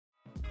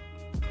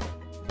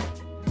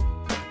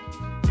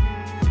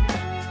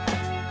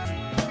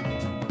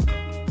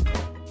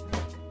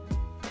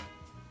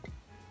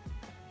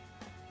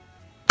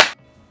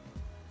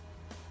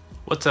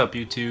What's up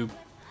YouTube?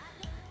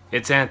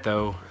 It's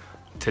Antho.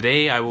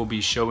 Today I will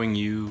be showing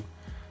you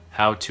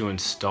how to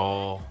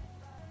install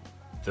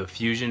the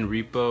Fusion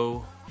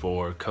repo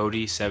for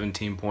Kodi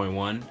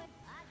 17.1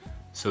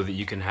 so that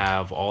you can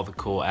have all the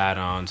cool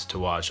add-ons to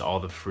watch all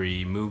the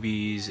free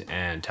movies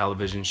and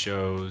television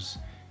shows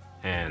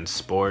and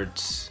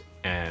sports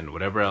and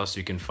whatever else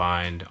you can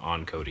find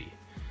on Kodi.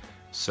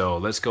 So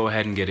let's go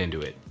ahead and get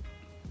into it.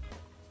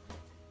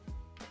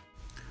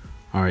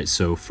 Alright,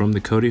 so from the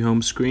Kodi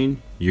home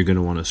screen, you're going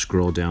to want to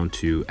scroll down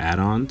to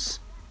Add-Ons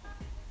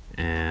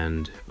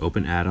and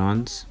open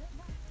Add-Ons.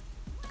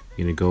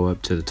 You're going to go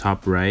up to the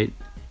top right,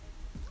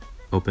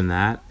 open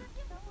that,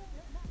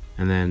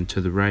 and then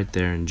to the right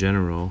there in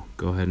general,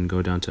 go ahead and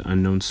go down to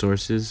unknown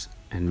sources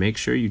and make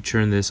sure you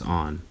turn this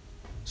on.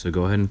 So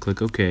go ahead and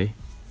click OK.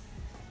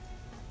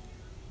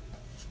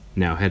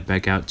 Now head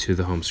back out to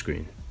the home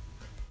screen.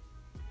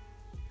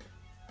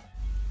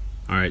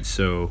 Alright,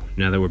 so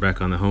now that we're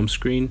back on the home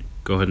screen,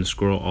 go ahead and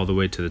scroll all the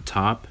way to the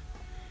top,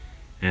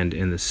 and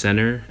in the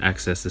center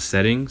access the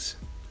settings.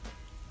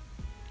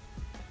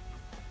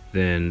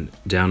 Then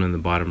down in the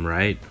bottom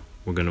right,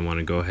 we're going to want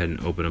to go ahead and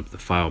open up the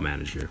file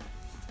manager.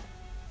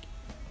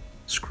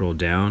 Scroll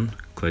down,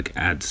 click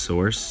add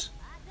source.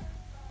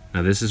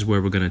 Now this is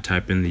where we're going to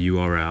type in the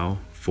URL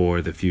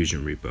for the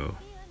Fusion repo.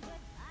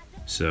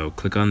 So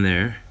click on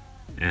there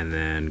and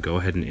then go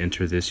ahead and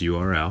enter this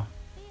URL.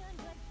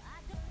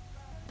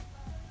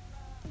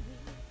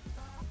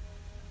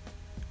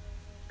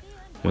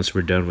 Once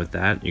we're done with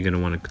that, you're going to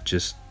want to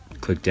just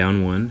click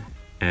down one,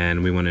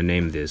 and we want to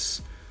name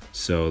this.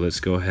 So let's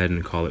go ahead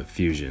and call it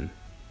Fusion.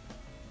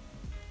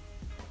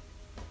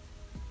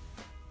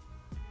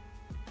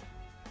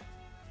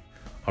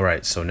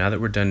 Alright, so now that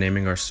we're done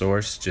naming our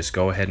source, just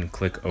go ahead and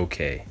click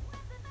OK.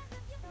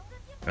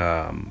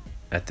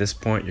 At this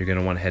point, you're going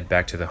to want to head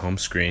back to the home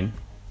screen.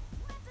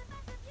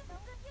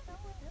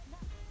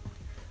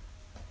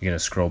 You're going to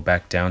scroll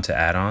back down to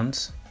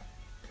Add-Ons,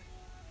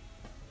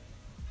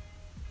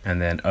 and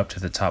then up to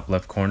the top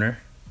left corner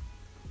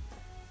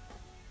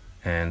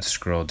and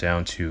scroll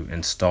down to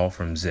install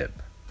from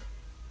zip.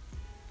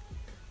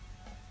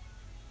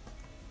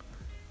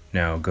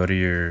 Now go to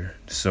your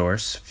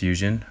source,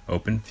 Fusion,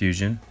 open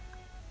Fusion,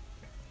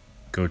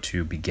 go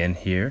to begin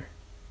here,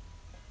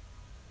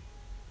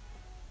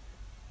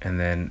 and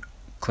then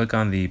click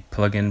on the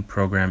plugin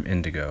program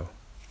Indigo.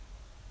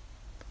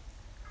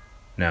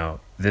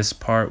 Now this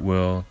part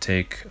will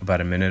take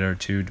about a minute or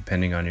two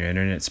depending on your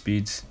internet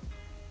speeds.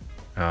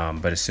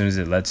 But as soon as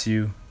it lets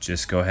you,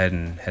 just go ahead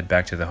and head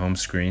back to the home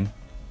screen.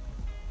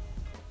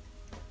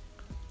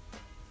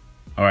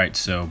 Alright,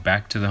 so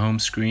back to the home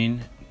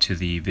screen, to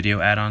the video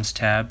add-ons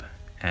tab,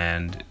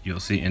 and you'll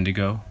see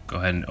Indigo. Go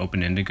ahead and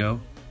open Indigo,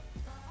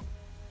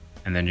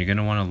 and then you're going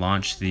to want to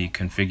launch the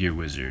configure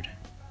wizard.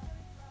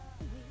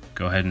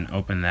 Go ahead and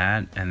open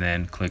that and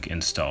then click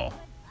install.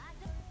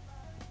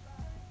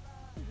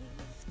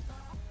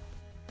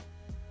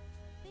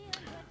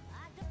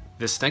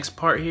 This next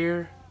part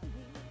here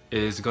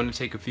is going to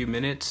take a few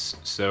minutes,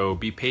 so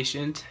be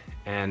patient,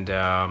 and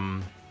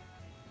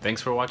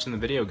thanks for watching the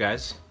video,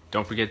 guys.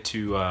 Don't forget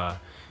to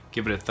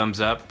give it a thumbs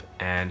up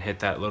and hit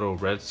that little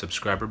red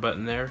subscriber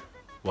button there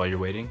while you're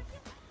waiting,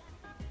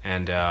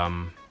 and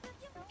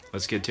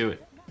let's get to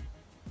it.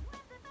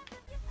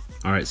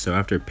 Alright, so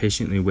after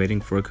patiently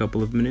waiting for a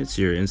couple of minutes,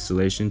 your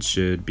installation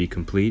should be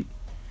complete.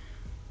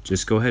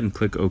 Just go ahead and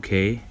click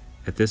OK.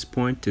 At this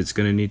point, it's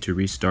going to need to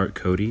restart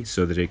Kodi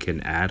so that it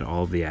can add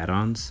all of the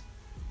add-ons.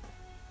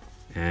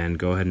 And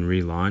go ahead and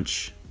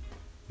relaunch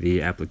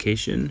the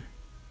application.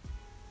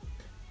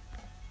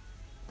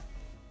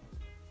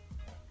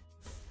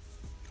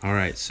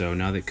 Alright, so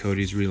now that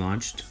Kodi's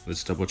relaunched,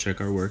 let's double check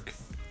our work.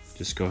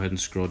 Just go ahead and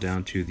scroll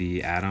down to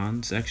the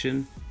add-on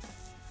section,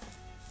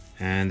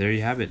 and there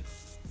you have it.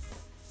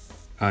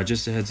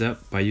 Just a heads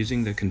up, by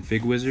using the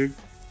config wizard,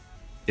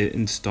 it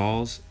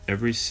installs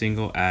every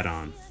single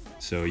add-on,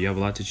 so you have a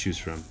lot to choose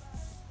from.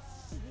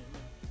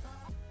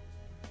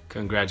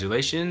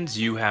 Congratulations,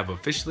 you have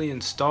officially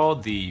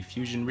installed the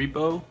Fusion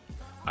repo.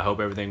 I hope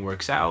everything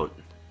works out.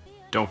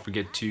 Don't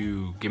forget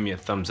to give me a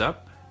thumbs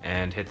up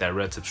and hit that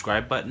red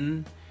subscribe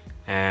button,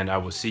 and I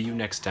will see you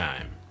next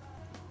time.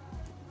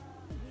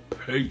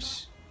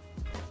 Peace.